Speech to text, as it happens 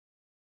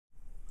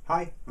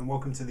Hi and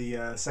welcome to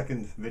the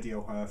second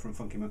video from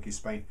Funky Monkeys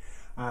Spain.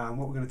 What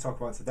we're going to talk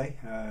about today,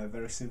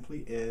 very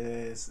simply,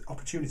 is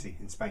opportunity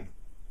in Spain.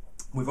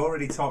 We've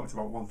already talked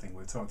about one thing.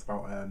 We've talked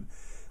about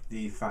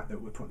the fact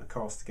that we're putting a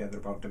course together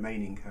about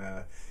domaining.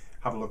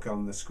 Have a look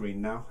on the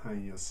screen now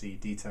and you'll see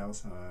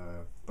details,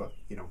 but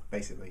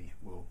basically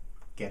we'll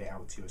get it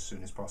out to you as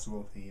soon as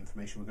possible, the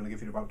information we're going to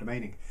give you about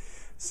domaining.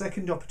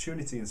 Second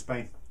opportunity in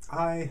Spain.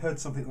 I heard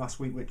something last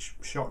week which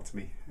shocked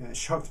me. It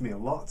shocked me a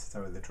lot, to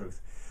tell you the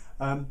truth.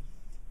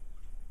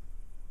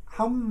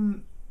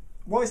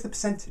 What is the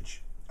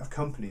percentage of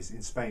companies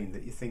in Spain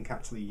that you think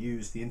actually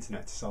use the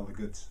internet to sell the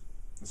goods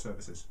and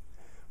services?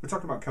 We're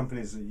talking about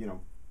companies,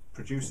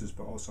 producers,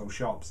 but also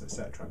shops,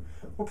 etc.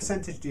 What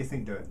percentage do you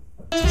think do it?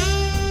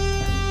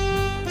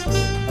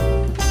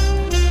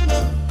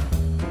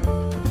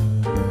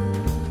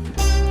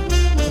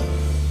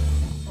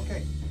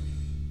 Okay,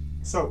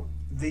 so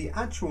the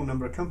actual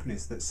number of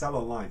companies that sell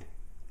online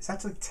is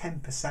actually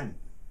 10%.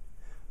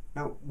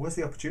 Now, where's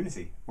the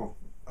opportunity? Well,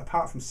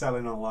 apart from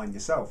selling online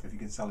yourself, if you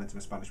can sell into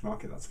a Spanish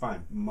market, that's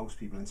fine. Most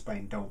people in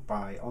Spain don't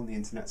buy on the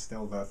internet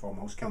still, therefore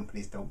most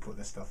companies don't put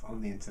their stuff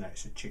on the internet.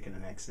 It's a chicken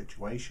and egg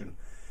situation.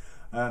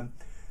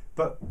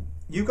 But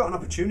you've got an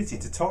opportunity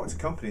to talk to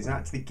companies and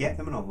actually get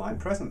them an online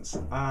presence.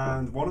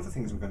 And one of the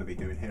things we're going to be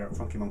doing here at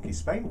Funky Monkeys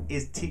Spain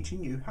is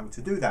teaching you how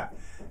to do that.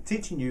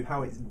 Teaching you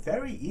how it's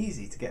very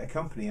easy to get a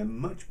company a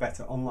much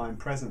better online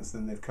presence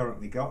than they've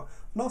currently got,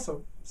 and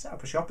also set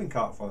up a shopping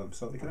cart for them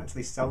so they can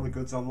actually sell the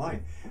goods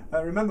online.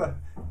 Remember,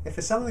 if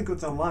they're selling the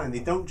goods online, they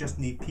don't just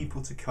need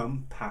people to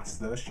come past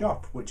their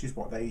shop, which is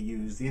what they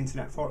use the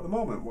internet for at the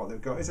moment. What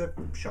they've got is a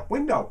shop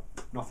window,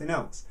 nothing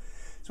else.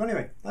 So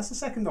anyway, that's the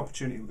second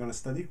opportunity we're going to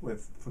study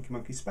with Funky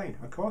Monkeys Spain,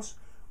 a course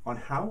on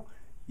how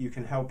you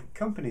can help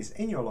companies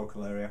in your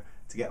local area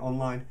to get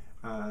online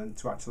and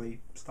to actually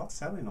start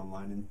selling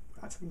online and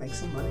actually make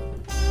some money.